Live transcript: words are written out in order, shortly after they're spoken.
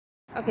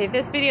Okay,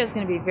 this video is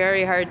going to be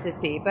very hard to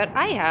see, but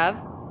I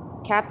have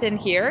Captain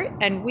here,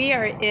 and we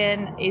are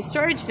in a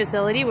storage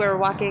facility. We're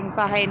walking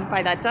behind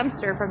by that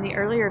dumpster from the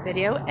earlier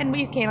video, and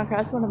we came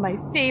across one of my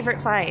favorite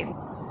finds,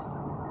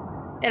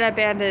 an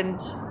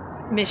abandoned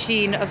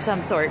machine of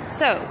some sort.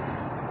 So,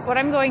 what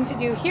I'm going to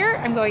do here,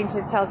 I'm going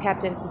to tell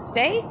Captain to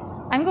stay.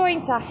 I'm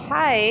going to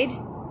hide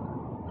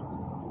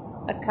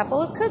a couple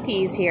of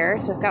cookies here.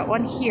 So I've got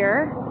one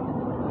here.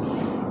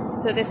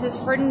 So this is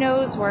for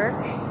nose work.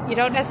 You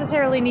don't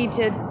necessarily need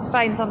to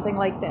find something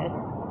like this.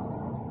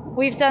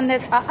 We've done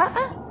this,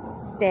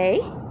 stay.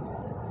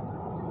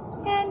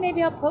 And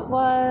maybe I'll put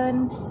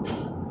one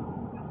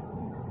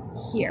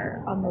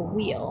here on the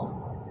wheel.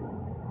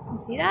 You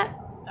see that?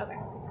 Okay.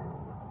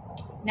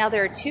 Now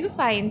there are two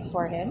finds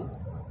for him.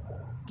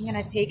 I'm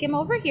gonna take him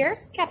over here.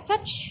 Cap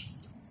touch.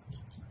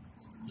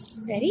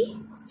 Ready?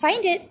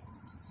 Find it.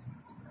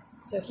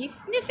 So he's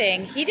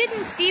sniffing. He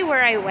didn't see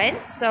where I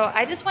went, so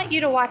I just want you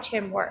to watch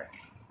him work.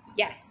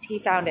 Yes, he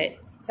found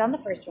it. Found the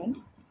first one.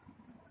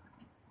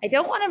 I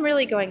don't want him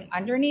really going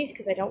underneath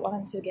because I don't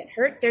want him to get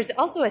hurt. There's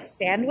also a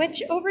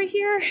sandwich over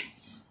here.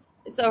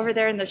 It's over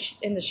there in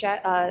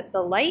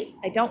the light.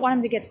 I don't want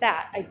him to get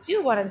that. I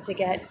do want him to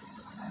get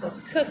this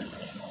cookie.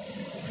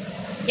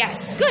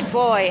 Yes, good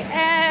boy.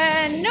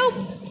 And nope,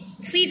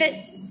 leave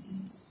it.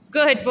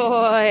 Good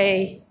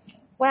boy.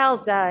 Well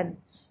done.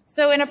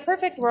 So in a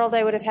perfect world,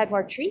 I would have had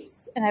more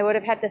treats, and I would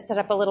have had this set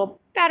up a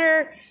little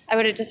better. I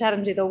would have just had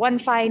him do the one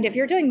find. If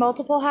you're doing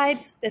multiple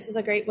hides, this is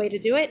a great way to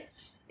do it.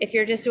 If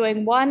you're just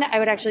doing one, I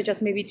would actually just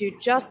maybe do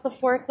just the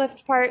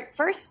forklift part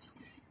first.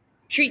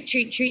 Treat,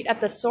 treat, treat at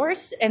the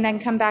source, and then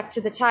come back to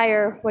the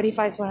tire. When he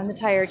finds one on the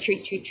tire,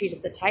 treat, treat, treat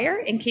at the tire,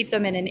 and keep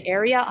them in an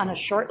area on a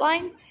short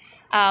line.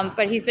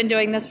 But he's been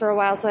doing this for a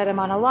while, so I had him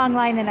on a long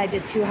line, and I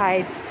did two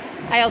hides.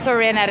 I also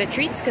ran out of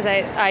treats because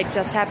I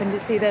just happened to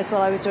see this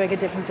while I was doing a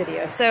different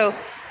video. So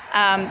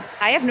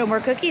I have no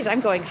more cookies. I'm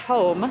going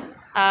home.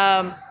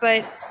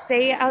 But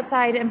stay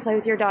outside and play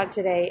with your dog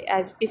today,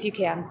 if you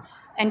can.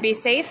 And be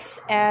safe,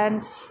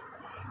 and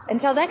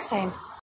until next time.